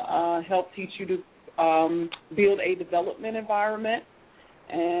to help teach you to build a development environment.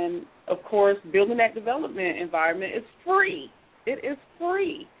 And, of course, building that development environment is free. It is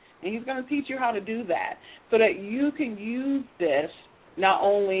free. And he's going to teach you how to do that so that you can use this not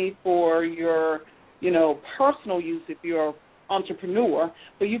only for your, personal use if you're an entrepreneur,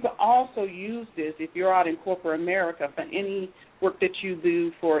 but you can also use this if you're out in corporate America for any work that you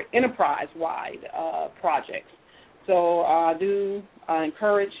do for enterprise-wide projects. So I do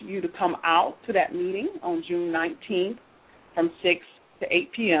encourage you to come out to that meeting on June 19th from 6 to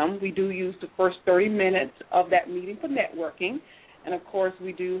 8 p.m. We do use the first 30 minutes of that meeting for networking. And, of course,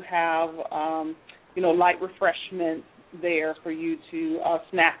 we do have, light refreshments there for you to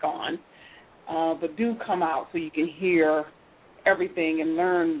snack on. But do come out so you can hear everything and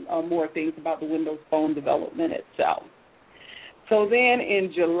learn more things about the Windows Phone development itself. So then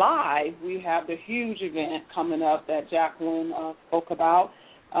in July, we have the huge event coming up that Jacqueline spoke about.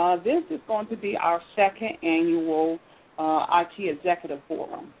 This is going to be our second annual IT Executive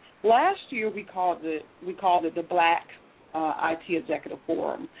Forum. Last year we called it the Black IT Executive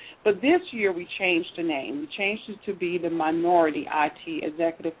Forum, but this year we changed the name. We changed it to be the Minority IT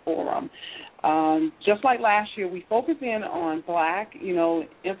Executive Forum. Just like last year, we focus in on Black,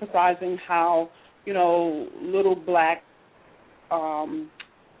 emphasizing how little black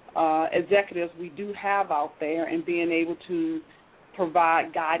executives we do have out there, and being able to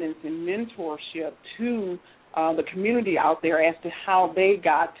provide guidance and mentorship to the community out there as to how they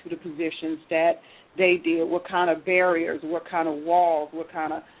got to the positions that they did, what kind of barriers, what kind of walls, what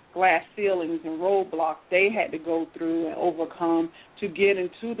kind of glass ceilings and roadblocks they had to go through and overcome to get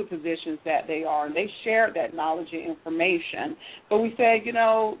into the positions that they are. And they shared that knowledge and information. But we said,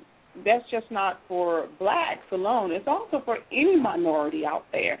 that's just not for blacks alone. It's also for any minority out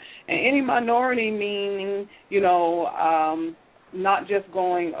there. And any minority meaning, not just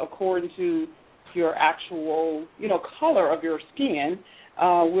going according to your actual, color of your skin.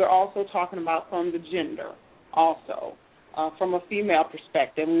 We're also talking about from the gender also, from a female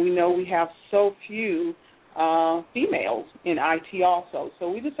perspective. And we know we have so few females in IT also. So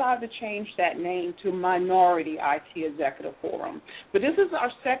we decided to change that name to Minority IT Executive Forum. But this is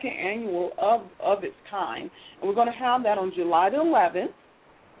our second annual of its kind. And we're going to have that on July the 11th.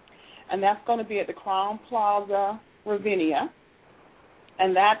 And that's going to be at the Crown Plaza, Ravinia.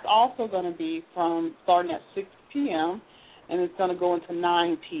 And that's also going to be starting at 6 p.m., and it's going to go into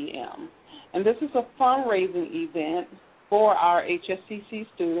 9 p.m. And this is a fundraising event for our HSCC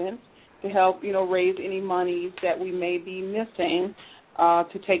students to help, raise any monies that we may be missing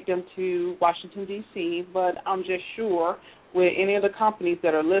to take them to Washington, D.C. But I'm just sure with any of the companies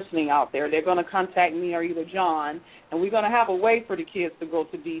that are listening out there, they're going to contact me or either John, and we're going to have a way for the kids to go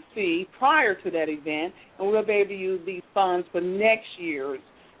to D.C. prior to that event, and we'll be able to use these funds for next year's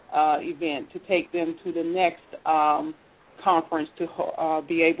event to take them to the next conference to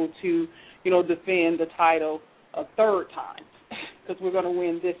be able to, defend the title a third time because we're going to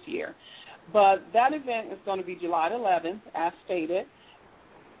win this year. But that event is going to be July 11th, as stated.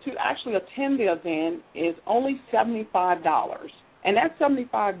 To actually attend the event is only $75, and that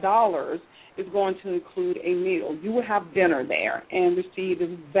 $75 is going to include a meal. You will have dinner there and receive this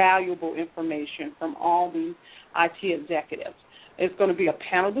valuable information from all these IT executives. It's going to be a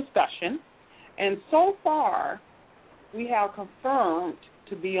panel discussion, and so far we have confirmed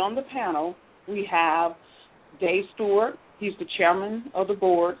to be on the panel. We have Dave Stewart. He's the chairman of the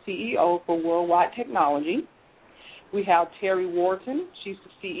board, CEO for Worldwide Technology. We have Terry Wharton. She's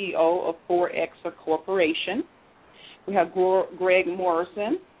the CEO of 4Exa Corporation. We have Greg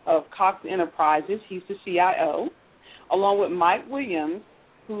Morrison of Cox Enterprises. He's the CIO, along with Mike Williams,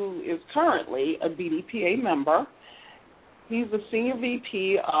 who is currently a BDPA member. He's the senior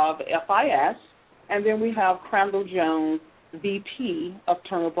VP of FIS. And then we have Crandall Jones, VP of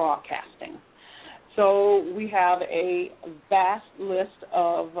Turner Broadcasting. So we have a vast list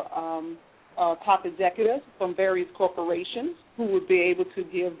of top executives from various corporations who would be able to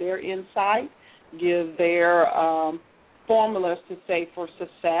give their insight, give their formulas to say for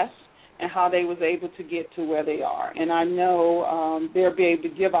success and how they was able to get to where they are. And I know they'll be able to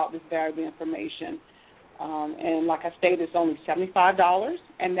give out this valuable information. And like I stated, it's only $75,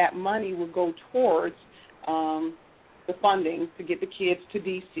 and that money will go towards the funding to get the kids to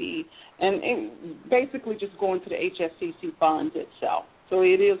D.C. and basically just going to the HSCC funds itself. So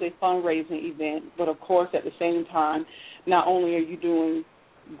it is a fundraising event, but of course at the same time, not only are you doing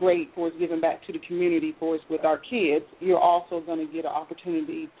great for us giving back to the community for us with our kids, you're also going to get an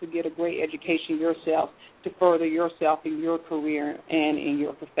opportunity to get a great education yourself to further yourself in your career and in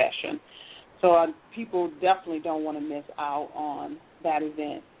your profession. So people definitely don't want to miss out on that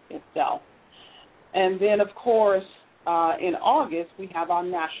event itself. And then, of course, in August, we have our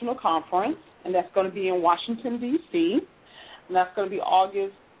national conference, and that's going to be in Washington, D.C., and that's going to be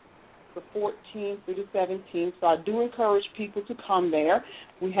August the 14th through the 17th. So I do encourage people to come there.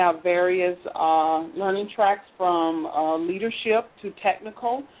 We have various learning tracks from leadership to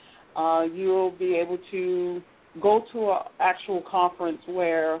technical. You'll be able to go to an actual conference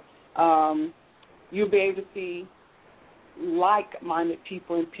where you'll be able to see like-minded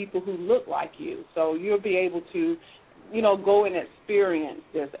people and people who look like you. So you'll be able to, go and experience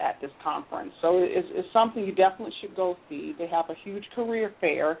this at this conference. So it's something you definitely should go see. They have a huge career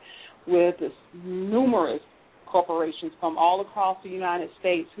fair with numerous corporations from all across the United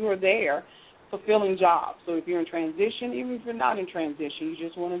States who are there fulfilling jobs. So if you're in transition, even if you're not in transition, you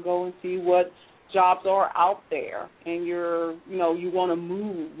just want to go and see what jobs are out there, and you want to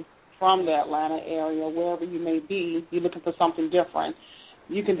move from the Atlanta area, wherever you may be, you're looking for something different,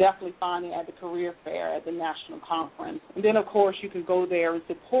 you can definitely find it at the career fair at the national conference. And then, of course, you can go there and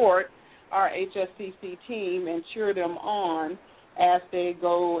support our HSCC team and cheer them on as they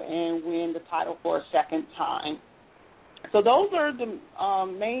go and win the title for a second time. So those are the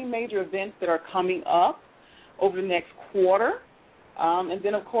main major events that are coming up over the next quarter. And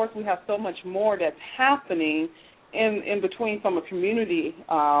then, of course, we have so much more that's happening in between from a community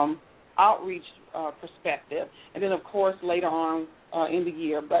outreach perspective. And then, of course, later on in the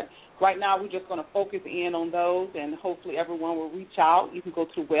year. But right now we're just going to focus in on those, and hopefully everyone will reach out. You can go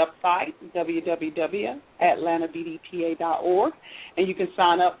to the website, www.atlantabdpa.org, and you can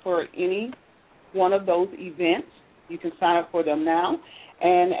sign up for any one of those events. You can sign up for them now.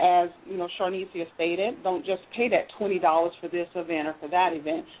 And as, Sharnesia stated, don't just pay that $20 for this event or for that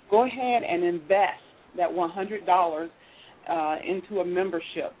event. Go ahead and invest that $100 into a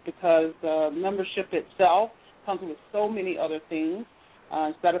membership, because the membership itself comes with so many other things.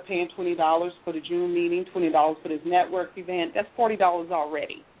 Instead of paying $20 for the June meeting, $20 for this network event, that's $40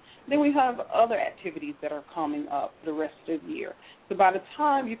 already. Then we have other activities that are coming up the rest of the year. So by the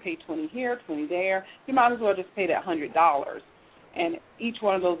time you pay $20 here, $20 there, you might as well just pay that $100. And each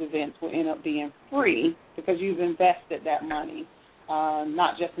one of those events will end up being free because you've invested that money,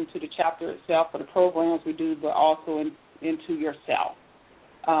 not just into the chapter itself or the programs we do, but also into yourself.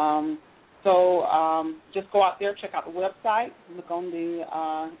 So just go out there, check out the website, look on the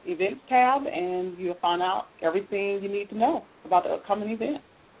events tab, and you'll find out everything you need to know about the upcoming event.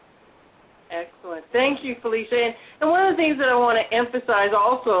 Excellent. Thank you, Felicia. And one of the things that I want to emphasize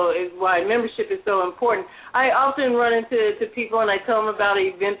also is why membership is so important. I often run into people and I tell them about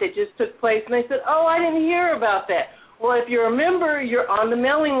an event that just took place, and they said, oh, I didn't hear about that. Well, if you're a member, you're on the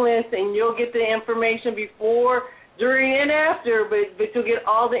mailing list, and you'll get the information before, during, and after, but you'll get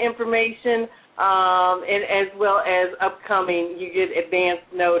all the information, and as well as upcoming, you get advance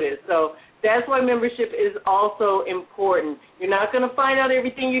notice. So that's why membership is also important. You're not going to find out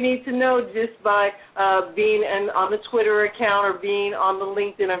everything you need to know just by being on the Twitter account or being on the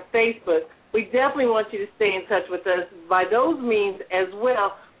LinkedIn or Facebook. We definitely want you to stay in touch with us by those means as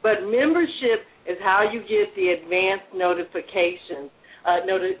well. But membership is how you get the advance notifications. And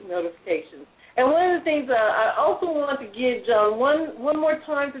one of the things I also want to give John one more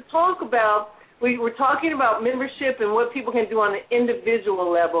time to talk about, we were talking about membership and what people can do on an individual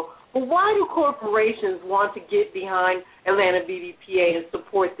level. But why do corporations want to get behind Atlanta BDPA and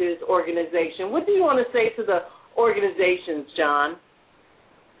support this organization? What do you want to say to the organizations, John?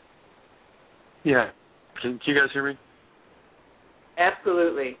 Yeah. Can you guys hear me?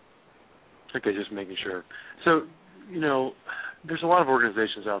 Absolutely. Okay, just making sure. So, there's a lot of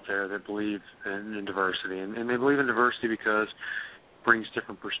organizations out there that believe in diversity, and they believe in diversity because it brings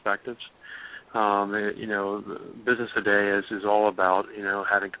different perspectives. Business today is all about,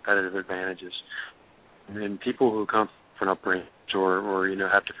 having competitive advantages. And people who come from an upbringing or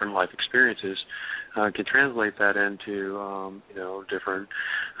have different life experiences can translate that into, different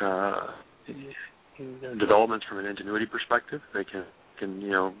developments from an ingenuity perspective. They can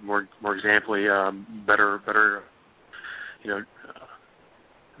more examply, better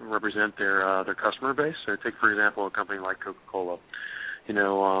represent their customer base. So take, for example, a company like Coca-Cola.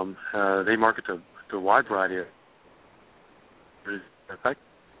 They market to a wide variety of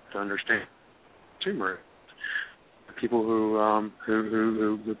to understand consumer people who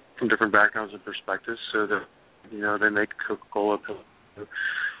from different backgrounds and perspectives, so that they make Coca-Cola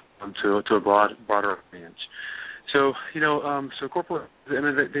to a broader audience. So so corporate,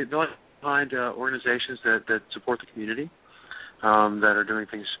 they find organizations that support the community, that are doing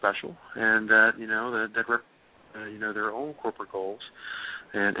things special, and that that represent their own corporate goals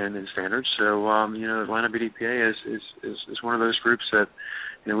and standards. So Atlanta BDPA is one of those groups that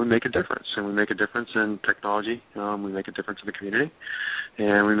we make a difference, and we make a difference in technology. We make a difference in the community,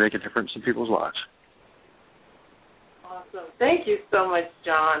 and we make a difference in people's lives. Awesome. Thank you so much,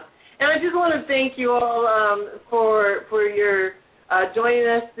 John. And I just want to thank you all for your joining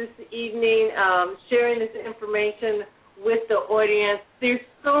us this evening, sharing this information with the audience. There's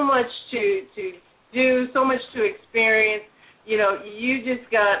so much to do, so much to experience. You just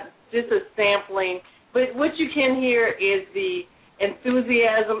got just a sampling, but what you can hear is the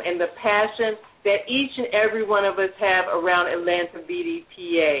enthusiasm and the passion that each and every one of us have around Atlanta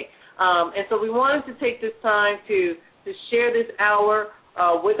BDPA. And so we wanted to take this time to share this hour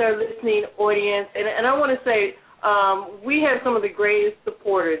with our listening audience. And I want to say we have some of the greatest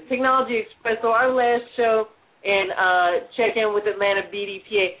supporters. Technology Express, so our last show and check-in with Atlanta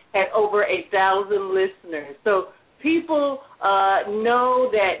BDPA had over 1,000 listeners. So people know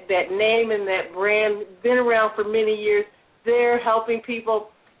that name and that brand, been around for many years. They're helping people.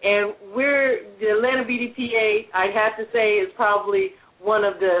 And the Atlanta BDPA, I'd have to say, is probably one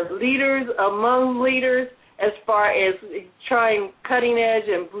of the leaders among leaders as far as trying cutting-edge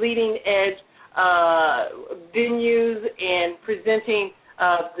and bleeding-edge venues and presenting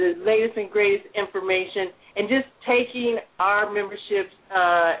the latest and greatest information and just taking our memberships,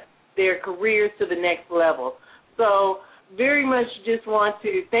 their careers to the next level. So very much just want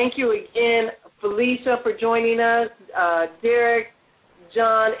to thank you again, Felicia, for joining us, Derek,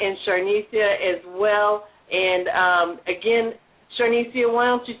 John, and Sharnicia as well. And again, Sharnicia, why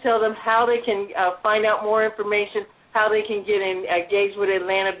don't you tell them how they can find out more information, how they can get engaged with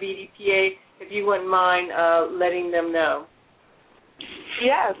Atlanta BDPA, if you wouldn't mind letting them know.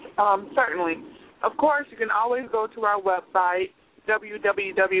 Yes, certainly. Of course, you can always go to our website,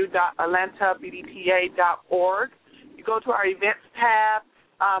 www.atlantabdpa.org. You go to our events tab,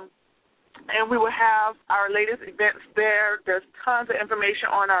 and we will have our latest events there. There's tons of information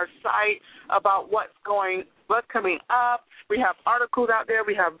on our site about what's coming up. We have articles out there.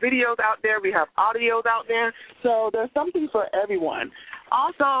 We have videos out there. We have audios out there. So there's something for everyone.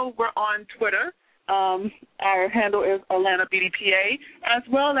 Also, we're on Twitter. Our handle is Atlanta BDPA, as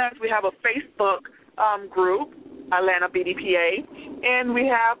well as we have a Facebook group, Atlanta BDPA, and we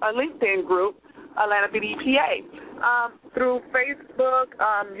have a LinkedIn group, Atlanta BDPA. Through Facebook,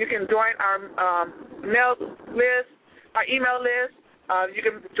 you can join our email list. You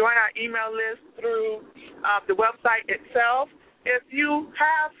can join our email list through the website itself. If you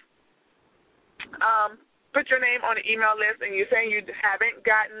have put your name on the email list and you're saying you haven't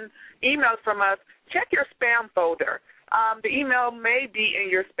gotten emails from us, check your spam folder. The email may be in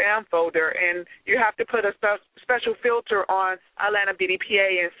your spam folder, and you have to put a special filter on Atlanta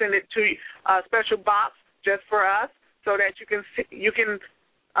BDPA and send it to a special box just for us so that you can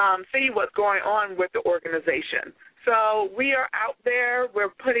see what's going on with the organization. So we are out there.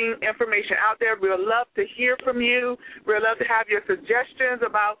 We're putting information out there. We would love to hear from you. We would love to have your suggestions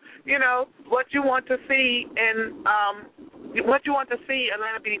about, what you want to see and what you want to see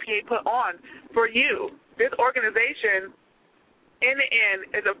Atlanta BDPA put on for you. This organization, in the end,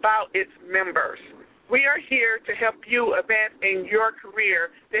 is about its members. We are here to help you advance in your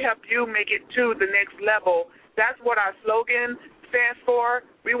career, to help you make it to the next level. That's what our slogan stands for.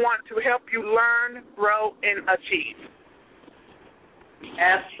 We want to help you learn, grow, and achieve.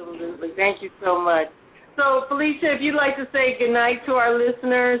 Absolutely. Thank you so much. So, Felicia, if you'd like to say goodnight to our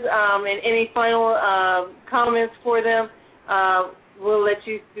listeners and any final comments for them, we'll let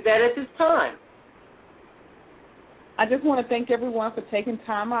you do that at this time. I just want to thank everyone for taking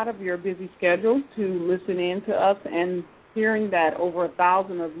time out of your busy schedule to listen in to us, and hearing that over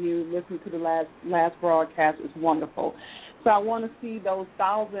 1,000 of you listened to the last broadcast is wonderful. So I want to see those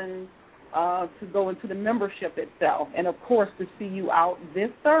 1,000 to go into the membership itself, and, of course, to see you out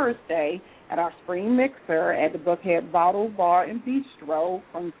this Thursday at our spring mixer at the Buckhead Bottle Bar and Bistro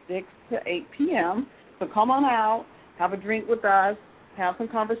from 6 to 8 p.m. So come on out, have a drink with us, have some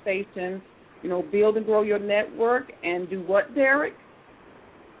conversations, build and grow your network, and do what, Derek?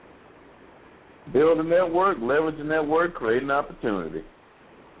 Build a network, leverage a network, create an opportunity.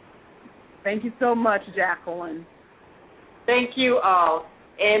 Thank you so much, Jacqueline. Thank you all,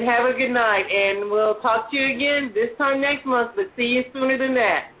 and have a good night. And we'll talk to you again this time next month, but see you sooner than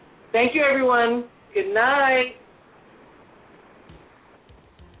that. Thank you, everyone. Good night.